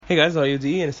Hey guys, I'm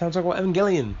D, and it's time to talk about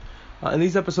Evangelion. In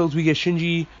these episodes, we get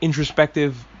Shinji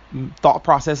introspective thought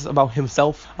process about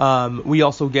himself. We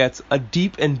also get a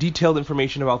deep and detailed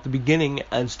information about the beginning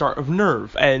and start of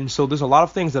Nerve. And so there's a lot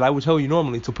of things that I would tell you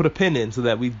normally to put a pin in so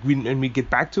that we get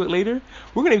back to it later.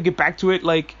 We're going to get back to it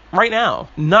like right now.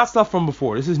 Not stuff from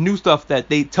before. This is new stuff that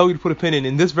they tell you to put a pin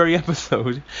in this very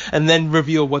episode and then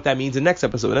reveal what that means in next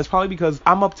episode. And that's probably because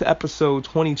I'm up to episode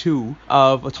 22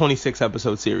 of a 26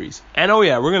 episode series. And oh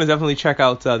yeah, we're going to definitely check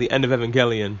out the end of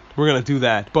Evangelion. We're going to do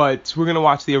that. But we're going to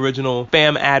watch the original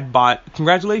Bam Ad Bot.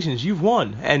 Congratulations, you've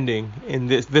won ending in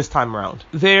this time around.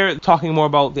 They're talking more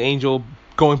about the angel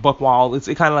going buck wild. It's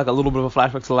kind of like a little bit of a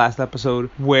flashback to the last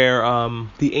episode where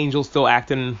the angel's still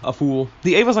acting a fool.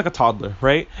 The Ava's like a toddler,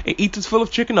 right? It eats its fill of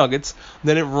chicken nuggets,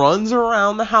 then it runs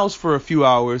around the house for a few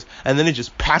hours, and then it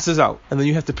just passes out. And then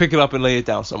you have to pick it up and lay it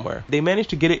down somewhere. They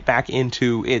managed to get it back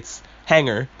into its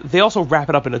hangar. They also wrap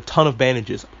it up in a ton of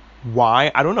bandages.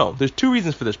 Why? I don't know. There's two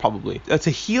reasons for this probably. To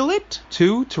heal it,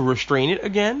 two, to restrain it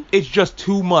again. It's just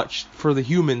too much for the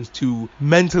humans to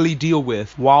mentally deal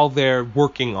with while they're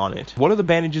working on it. What are the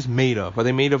bandages made of? Are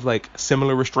they made of like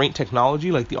similar restraint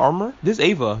technology like the armor? This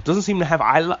Ava doesn't seem to have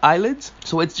eyelids,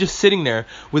 so it's just sitting there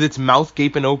with its mouth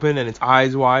gaping open and its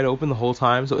eyes wide open the whole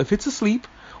time. So if it's asleep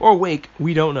or awake,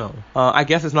 we don't know. I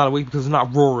guess it's not awake because it's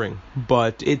not roaring,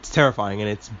 but it's terrifying and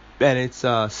it's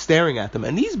staring at them.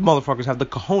 And these motherfuckers have the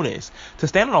cojones to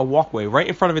stand on a walkway right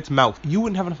in front of its mouth. You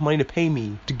wouldn't have enough money to pay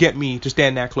me to get me to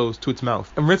stand that close to its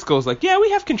mouth. And Ritsuko's like, yeah,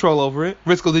 we have control over it.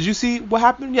 Ritsuko, did you see what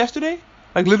happened yesterday?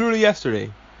 Like literally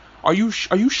yesterday. Are you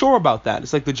sure about that?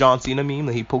 It's like the John Cena meme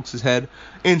that he pokes his head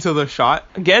into the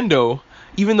shot. Gendo,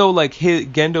 even though like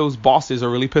Gendo's bosses are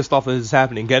really pissed off that this is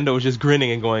happening, Gendo is just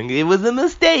grinning and going, it was a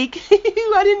mistake.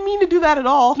 I didn't mean to do that at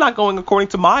all. It's not going according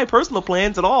to my personal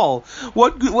plans at all.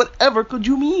 Whatever could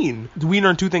you mean? We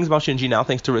learn two things about Shinji now,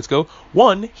 thanks to Ritsuko.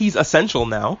 One, he's essential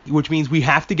now, which means we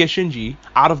have to get Shinji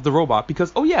out of the robot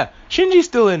because, oh yeah, Shinji's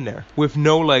still in there with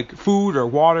no like food or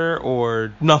water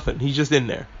or nothing. He's just in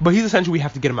there. But he's essential. We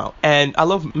have to get him out. And I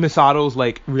love Misato's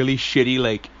like really shitty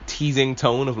like teasing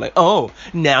tone of like, oh,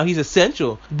 now he's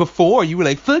essential. Before you were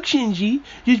like, fuck Shinji,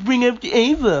 just bring up the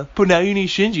Ava. But now you need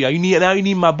Shinji. Now you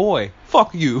need my boy.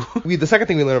 Fuck you. The second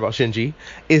thing we learn about Shinji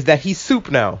is that he's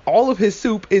soup now. All of his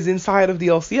soup is inside of the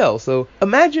LCL. So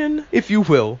imagine, if you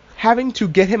will, having to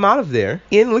get him out of there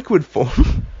in liquid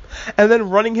form and then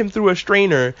running him through a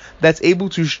strainer that's able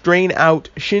to strain out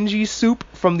Shinji's soup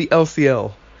from the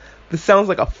LCL. This sounds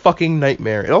like a fucking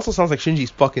nightmare. It also sounds like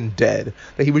Shinji's fucking dead.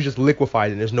 That he was just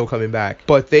liquefied and there's no coming back.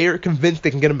 But they are convinced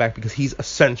they can get him back because he's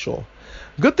essential.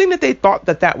 Good thing that they thought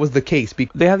that was the case.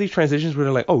 Because they have these transitions where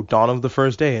they're like, oh, dawn of the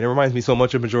first day. And it reminds me so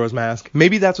much of Majora's Mask.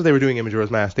 Maybe that's what they were doing in Majora's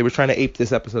Mask. They were trying to ape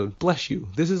this episode. Bless you.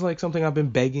 This is like something I've been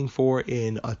begging for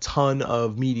in a ton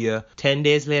of media. 10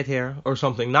 days later or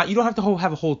something. You don't have to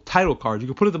have a whole title card. You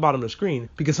can put it at the bottom of the screen.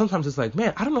 Because sometimes it's like,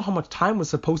 man, I don't know how much time was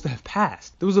supposed to have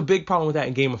passed. There was a big problem with that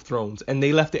in Game of Thrones. And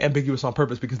they left it ambiguous on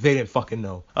purpose because they didn't fucking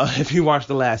know. If you watched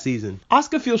the last season.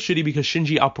 Asuka feels shitty because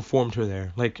Shinji outperformed her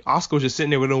there. Like, Asuka was just sitting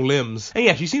there with no limbs. And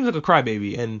yeah, she seems like a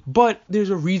crybaby. But there's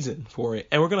a reason for it.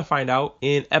 And we're going to find out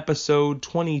in episode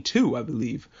 22, I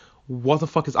believe. What the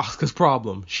fuck is Asuka's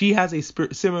problem? She has a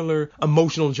similar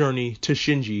emotional journey to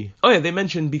Shinji. Oh yeah, they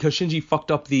mentioned because Shinji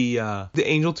fucked up the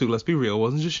angel too. Let's be real, it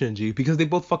wasn't just Shinji, because they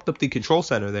both fucked up the control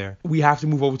center there. We have to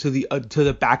move over to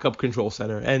the backup control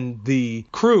center, and the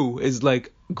crew is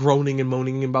like groaning and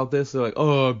moaning about this. They're like,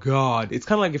 oh god. It's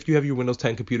kind of like if you have your Windows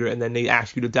 10 computer and then they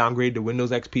ask you to downgrade to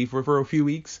Windows XP for a few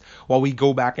weeks while we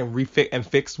go back and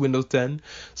fix Windows 10.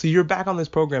 So you're back on this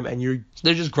program and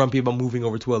they're just grumpy about moving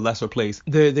over to a lesser place.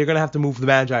 They're gonna have to move the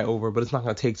Magi over, but it's not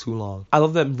gonna take too long. I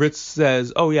love that Ritz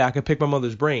says, oh yeah, I can pick my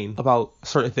mother's brain about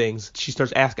certain things. She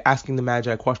starts asking the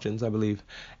Magi questions, I believe,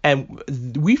 and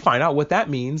we find out what that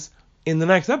means in the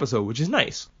next episode, which is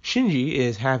nice. Shinji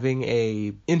is having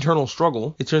a internal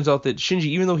struggle. It turns out that Shinji,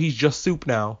 even though he's just soup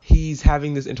now, he's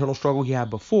having this internal struggle he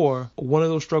had before. One of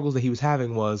those struggles that he was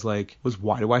having was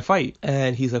why do I fight?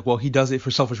 And he's like, well, he does it for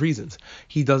selfish reasons.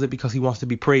 He does it because he wants to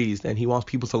be praised and he wants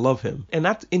people to love him. And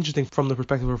that's interesting from the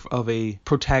perspective of a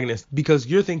protagonist, because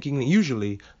you're thinking that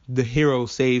usually the hero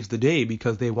saves the day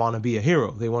because they want to be a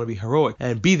hero. They want to be heroic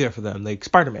and be there for them, like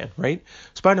Spider-Man, right?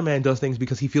 Spider-Man does things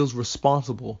because he feels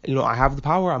responsible. I have the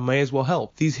power, I may as well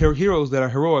help. These heroes that are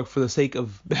heroic for the sake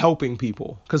of helping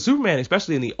people. Because Superman,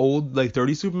 especially in the old, like,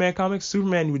 30s Superman comics,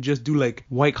 Superman would just do, like,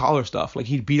 white-collar stuff. Like,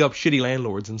 he'd beat up shitty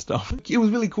landlords and stuff. It was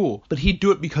really cool. But he'd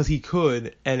do it because he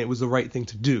could, and it was the right thing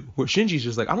to do. Where Shinji's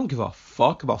just like, I don't give a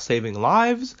fuck about saving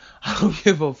lives. I don't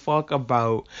give a fuck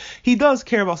about... He does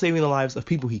care about saving the lives of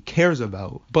people he cares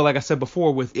about. But like I said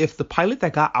before, if the pilot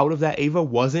that got out of that Eva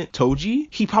wasn't Toji,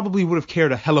 he probably would have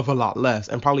cared a hell of a lot less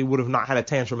and probably would have not had a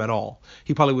tantrum at all.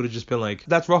 He probably would have just been like,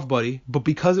 that's rough, buddy. But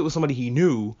because it was somebody he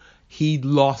knew, he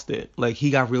lost it. Like,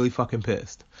 he got really fucking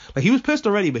pissed. Like, he was pissed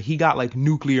already, but he got, like,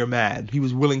 nuclear mad. He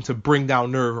was willing to bring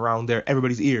down nerve around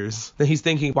everybody's ears. Then he's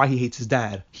thinking why he hates his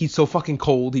dad. He's so fucking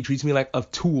cold, he treats me like a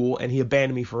tool, and he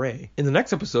abandoned me for Rei. In the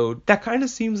next episode, that kind of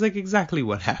seems like exactly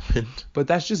what happened. But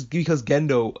that's just because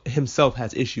Gendo himself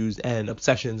has issues and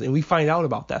obsessions, and we find out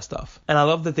about that stuff. And I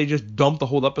love that they just dumped the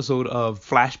whole episode of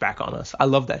flashback on us. I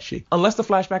love that shit. Unless the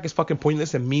flashback is fucking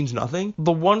pointless and means nothing.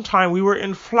 The one time we were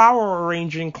in flower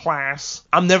arranging class,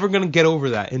 I'm never gonna get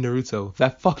over that in Naruto.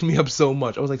 That fucked me up so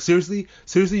much. I was like, seriously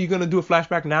you're gonna do a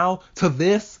flashback now to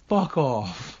this? Fuck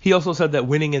off. He also said that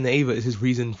winning in the Eva is his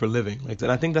reason for living. Like,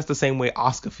 and I think that's the same way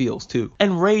Asuka feels too.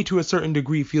 And Rei, to a certain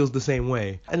degree, feels the same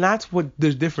way. And that's what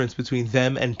the difference between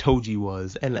them and Toji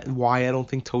was, and why I don't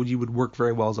think Toji would work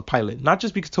very well as a pilot. Not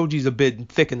just because Toji's a bit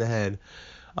thick in the head,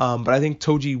 but I think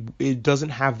Toji, it doesn't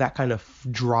have that kind of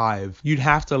drive. You'd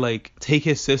have to, like, take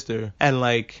his sister and,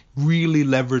 like, really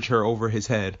leverage her over his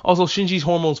head. Also, Shinji's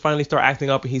hormones finally start acting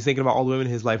up, and he's thinking about all the women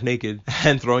in his life naked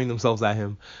and throwing themselves at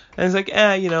him. And it's like,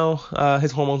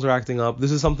 his hormones are acting up.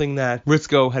 This is something that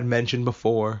Ritsuko had mentioned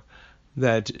before,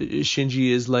 that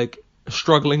Shinji is, like,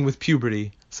 struggling with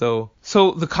puberty. So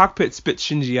the cockpit spits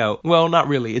Shinji out. Well, not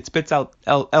really. It spits out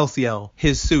LCL,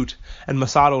 his suit, and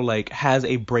Misato, like, has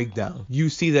a breakdown. You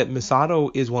see that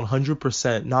Misato is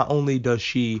 100%. Not only does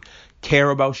she care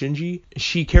about Shinji,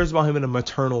 she cares about him in a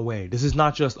maternal way. This is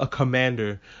not just a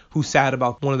commander who's sad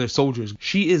about one of their soldiers.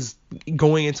 She is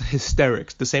going into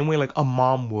hysterics the same way like a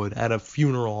mom would at a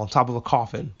funeral on top of a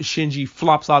coffin. Shinji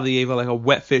flops out of the Eva like a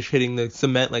wet fish hitting the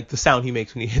cement, like the sound he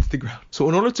makes when he hits the ground. So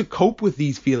in order to cope with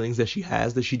these feelings that she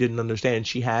has, that she didn't understand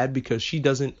she had because she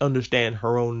doesn't understand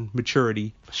her own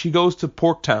maturity, she goes to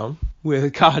Porktown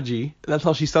with Kaji. That's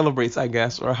how she celebrates, I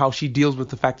guess, or how she deals with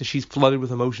the fact that she's flooded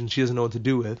with emotions she doesn't know what to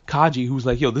do with. Kaji, who's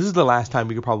like, yo, this is the last time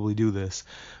we could probably do this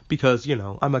because,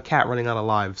 I'm a cat running out of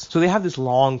lives. So they have this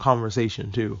long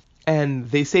conversation too. And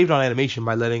they saved on animation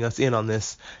by letting us in on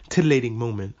this titillating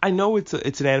moment. I know it's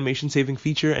an animation saving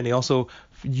feature, and they also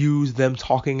use them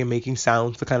talking and making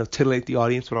sounds to kind of titillate the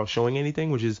audience without showing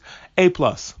anything, which is A+,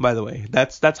 by the way.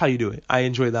 That's how you do it. I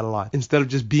enjoy that a lot, instead of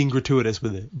just being gratuitous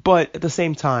with it. But at the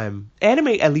same time,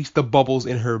 animate at least the bubbles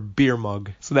in her beer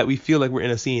mug so that we feel like we're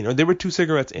in a scene. Or there were 2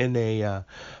 cigarettes in a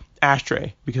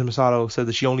ashtray because Misato said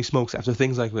that she only smokes after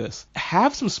things like this.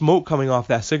 Have some smoke coming off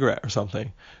that cigarette or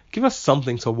something. Give us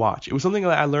something to watch. It was something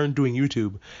that I learned doing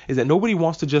YouTube, is that nobody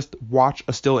wants to just watch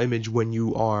a still image when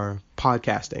you are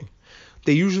podcasting.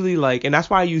 They usually and that's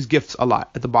why I use GIFs a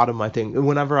lot at the bottom of my thing.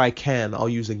 Whenever I can, I'll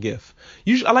use a GIF.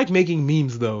 Usually, I like making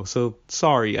memes though, so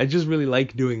sorry. I just really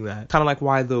like doing that. Kind of like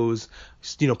why those,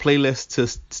 playlists to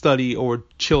study or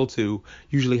chill to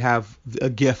usually have a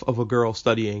GIF of a girl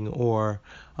studying or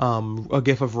a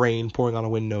GIF of rain pouring on a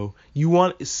window. You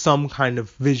want some kind of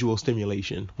visual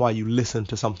stimulation while you listen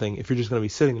to something if you're just going to be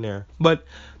sitting there. But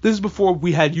this is before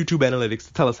we had YouTube analytics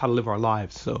to tell us how to live our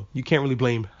lives, so you can't really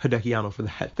blame Hideki Anno for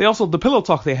that. The pillow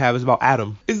talk they have is about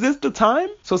Adam. Is this the time?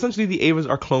 So essentially the Evas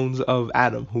are clones of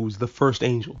Adam, who's the first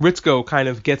angel. Ritsuko kind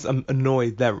of gets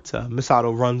annoyed that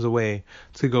Misato runs away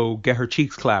to go get her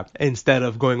cheeks clapped instead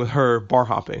of going with her bar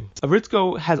hopping.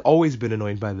 Ritsuko has always been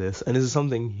annoyed by this, and this is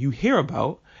something you hear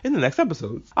about in the next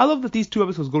episodes. I love that these 2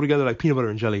 episodes go together like peanut butter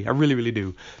and jelly. I really, really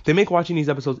do. They make watching these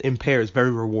episodes in pairs very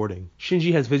rewarding.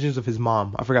 Shinji has visions of his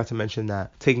mom. I forgot to mention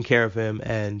that. Taking care of him,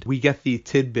 and we get the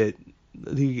tidbit.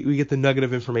 We get the nugget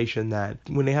of information that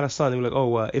when they had a son, they were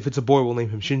like, if it's a boy, we'll name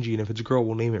him Shinji, and if it's a girl,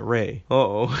 we'll name it Rei.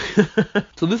 So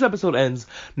this episode ends.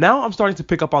 Now I'm starting to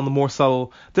pick up on the more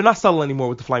subtle. They're not subtle anymore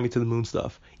with the Fly Me to the Moon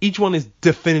stuff. Each one is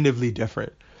definitively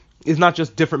different. It's not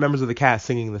just different members of the cast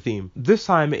singing the theme. This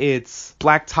time it's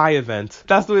black tie event.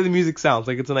 That's the way the music sounds.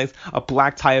 Like it's a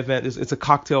black tie event. It's a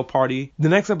cocktail party. The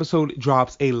next episode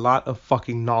drops a lot of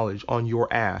fucking knowledge on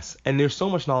your ass. And there's so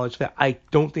much knowledge that I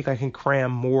don't think I can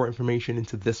cram more information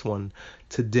into this one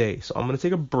today. So I'm going to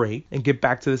take a break and get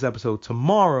back to this episode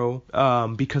tomorrow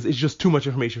because it's just too much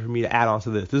information for me to add on to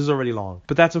this. This is already long.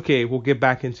 But that's okay. We'll get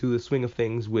back into the swing of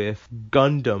things with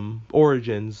Gundam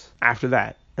Origins after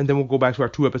that. And then we'll go back to our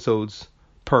 2 episodes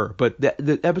per. But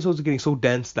the episodes are getting so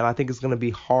dense that I think it's going to be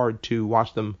hard to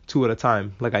watch them 2 at a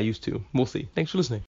time like I used to. We'll see. Thanks for listening.